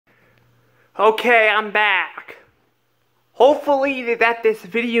Okay, I'm back. Hopefully that this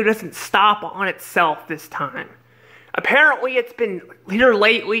video doesn't stop on itself this time. Apparently it's been, here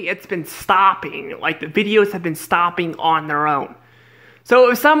lately, it's been stopping. Like, the videos have been stopping on their own.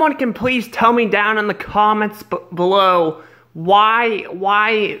 So if someone can please tell me down in the comments below why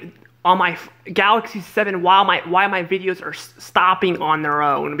on my Galaxy 7, why my videos are stopping on their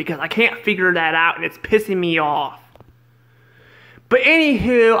own, because I can't figure that out and it's pissing me off. But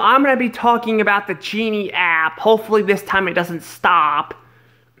anywho, I'm going to be talking about the Genie app. Hopefully this time it doesn't stop.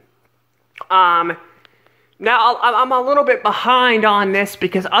 Now, I'm a little bit behind on this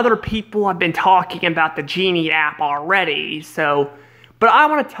because other people have been talking about the Genie app already, so... But I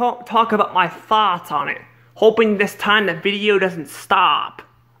want to talk about my thoughts on it, hoping this time the video doesn't stop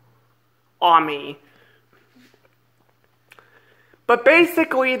on me. But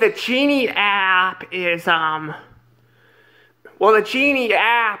basically, the Genie app is, well, the Genie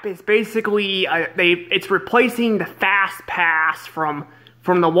app is basically, it's replacing the Fast Pass from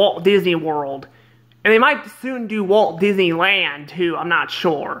the Walt Disney World. And they might soon do Walt Disneyland, too, I'm not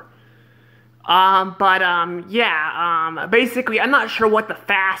sure. Basically, I'm not sure what the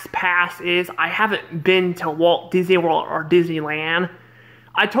Fast Pass is. I haven't been to Walt Disney World or Disneyland.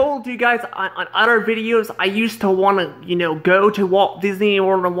 I told you guys on other videos, I used to want to, go to Walt Disney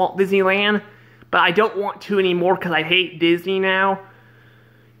World and Walt Disneyland. But I don't want to anymore because I hate Disney now.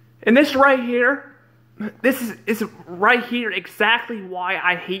 And this right here, this is right here exactly why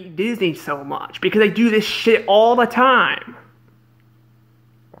I hate Disney so much. Because they do this shit all the time.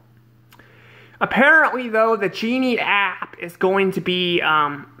 Apparently, though, the Genie app is going to be, it's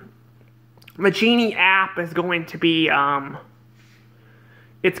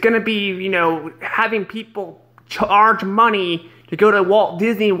going to be, having people charge money to go to Walt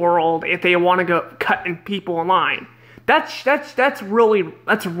Disney World if they want to go cutting people in line. That's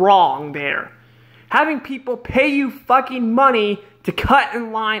wrong there. Having people pay you fucking money to cut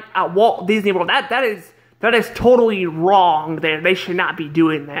in line at Walt Disney World, that is totally wrong there. They should not be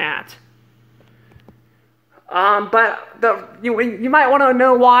doing that. You might want to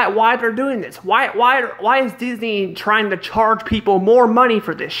know why they're doing this. Why is Disney trying to charge people more money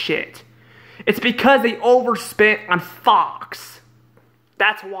for this shit? It's because they overspent on Fox.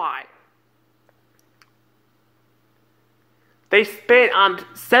 That's why. They spent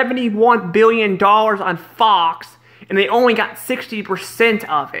 $71 billion on Fox, and they only got 60%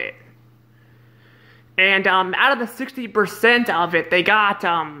 of it. And out of the 60% of it, they got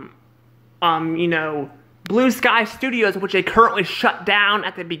Blue Sky Studios, which they currently shut down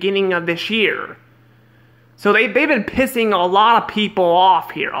at the beginning of this year. So they've been pissing a lot of people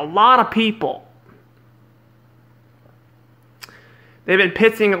off here. A lot of people. They've been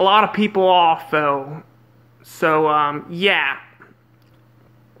pissing a lot of people off, though. So, yeah.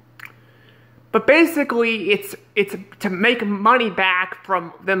 But basically, it's to make money back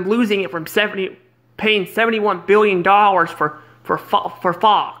from them losing it from paying $71 billion for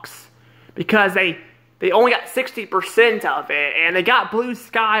Fox. Because they only got 60% of it, and they got Blue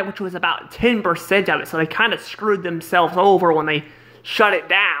Sky, which was about 10% of it, so they kind of screwed themselves over when they shut it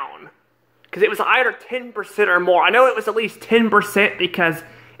down. Because it was either 10% or more. I know it was at least 10% because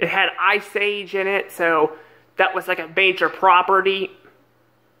it had Ice Age in it, so that was like a major property.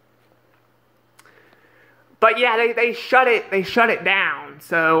 But yeah, they shut it down,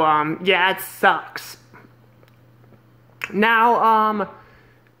 so yeah, it sucks. Now,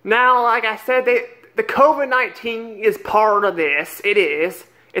 like I said, the COVID-19 is part of this. It is.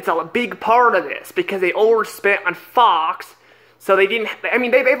 It's a big part of this because they overspent on Fox. So they didn't,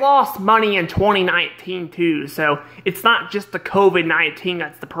 they lost money in 2019 too. So it's not just the COVID-19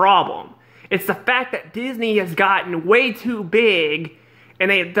 that's the problem. It's the fact that Disney has gotten way too big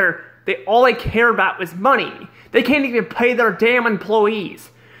and all they care about is money. They can't even pay their damn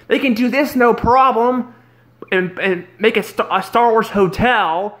employees. They can do this no problem and make a Star Wars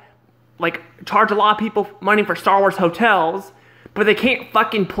hotel, like charge a lot of people money for Star Wars hotels, but they can't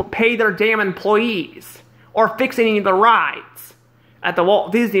fucking pay their damn employees or fix any of the rides at the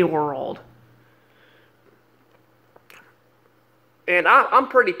Walt Disney World. And I'm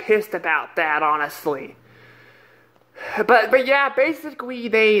pretty pissed about that, honestly. But yeah, basically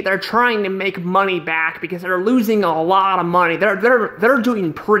they're trying to make money back because they're losing a lot of money. They're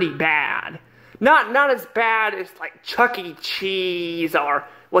doing pretty bad. Not as bad as like Chuck E. Cheese or,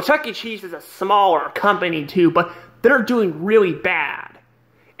 well, Chuck E. Cheese is a smaller company too, but they're doing really bad.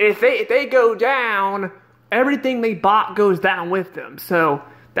 And if they go down, everything they bought goes down with them. So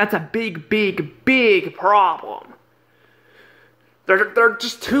that's a big problem. They're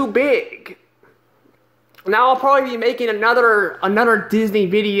just too big. Now I'll probably be making another Disney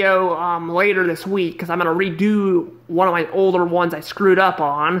video later this week because I'm gonna redo one of my older ones I screwed up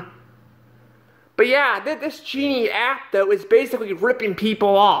on. But yeah, this Genie app though is basically ripping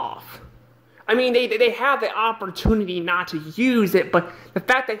people off. I mean, they have the opportunity not to use it, but the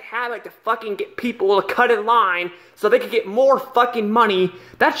fact they have it to fucking get people to cut in line so they can get more fucking money,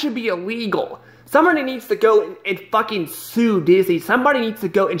 that should be illegal. Somebody needs to go and fucking sue Disney. Somebody needs to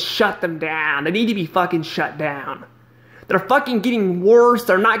go and shut them down. They need to be fucking shut down. They're fucking getting worse.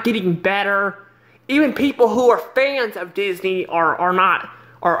 They're not getting better. Even people who are fans of Disney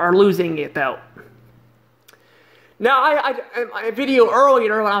are losing it though. Now, in my video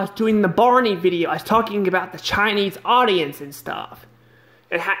earlier when I was doing the Barney video, I was talking about the Chinese audience and stuff.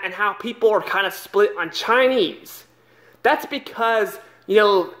 And how people are kind of split on Chinese. That's because, you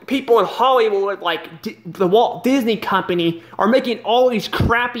know, people in Hollywood, like the Walt Disney Company, are making all these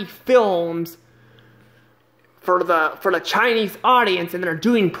crappy films for the Chinese audience, and they're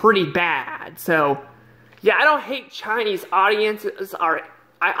doing pretty bad. So, yeah, I don't hate Chinese audiences.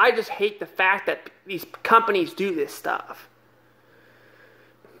 I just hate the fact that these companies do this stuff.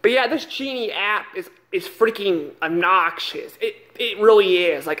 But yeah, this Genie app is freaking obnoxious. It really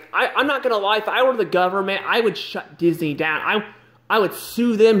is. Like, I'm not gonna lie, if I were the government, I would shut Disney down. I would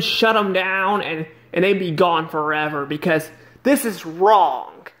sue them, shut them down, and they'd be gone forever, because this is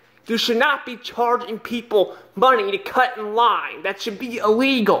wrong. You should not be charging people money to cut in line. That should be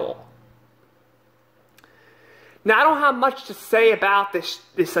illegal. Now, I don't have much to say about this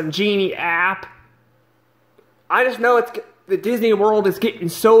Genie app. I just know the Disney World is getting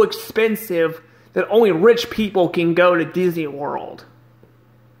so expensive that only rich people can go to Disney World.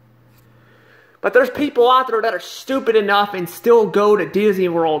 But there's people out there that are stupid enough and still go to Disney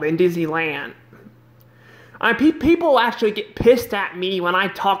World and Disneyland. People actually get pissed at me when I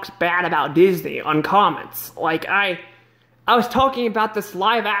talk bad about Disney on comments. Like, I was talking about this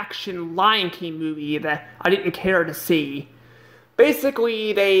live-action Lion King movie that I didn't care to see.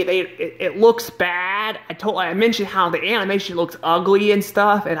 Basically, it looks bad. I mentioned how the animation looks ugly and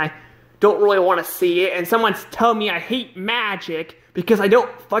stuff, and I don't really want to see it. And someone's telling me I hate magic because I don't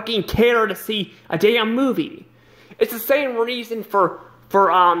fucking care to see a damn movie. It's the same reason for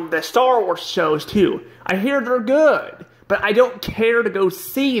the Star Wars shows too. I hear they're good, but I don't care to go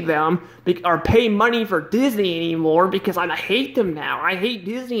see them or pay money for Disney anymore because I hate them now. I hate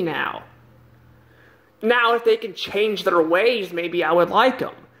Disney now. Now, if they can change their ways, maybe I would like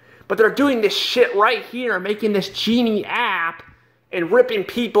them. But they're doing this shit right here, making this Genie app and ripping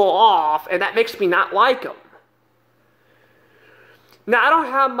people off, and that makes me not like them. Now, I don't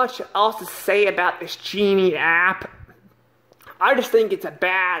have much else to say about this Genie app. I just think it's a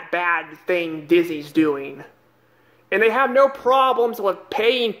bad thing Disney's doing. And they have no problems with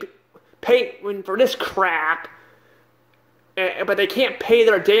paying for this crap, but they can't pay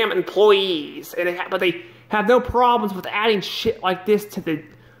their damn employees. But they have no problems with adding shit like this to the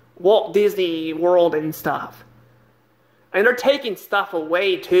Walt Disney World and stuff. And they're taking stuff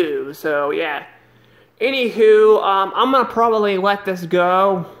away too, so yeah. Anywho, I'm gonna probably let this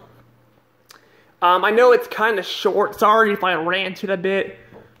go. I know it's kind of short. Sorry if I ranted a bit.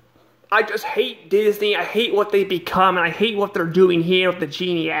 I just hate Disney. I hate what they become, and I hate what they're doing here with the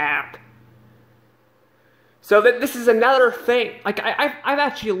Genie app. So this is another thing. Like, I've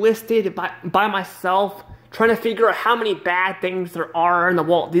actually listed by myself, trying to figure out how many bad things there are in the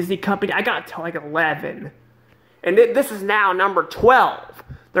Walt Disney Company. I got to like 11. And this is now number 12.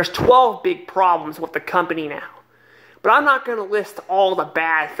 There's 12 big problems with the company now. But I'm not going to list all the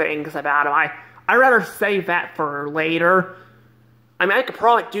bad things about them. I'd rather save that for later. I mean, I could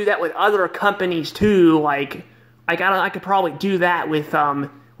probably do that with other companies too. Like, I could probably do that with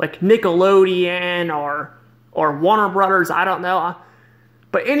like Nickelodeon or Warner Brothers. I don't know.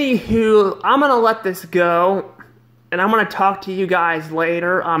 But anywho, I'm gonna let this go, and I'm gonna talk to you guys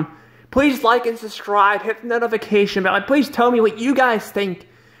later. Please like and subscribe. Hit the notification bell. Please tell me what you guys think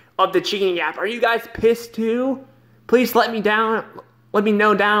of the Genie app. Are you guys pissed too? Please let me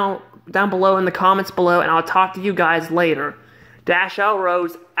know down below in the comments below, and I'll talk to you guys later. Dash L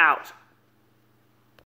Rose out.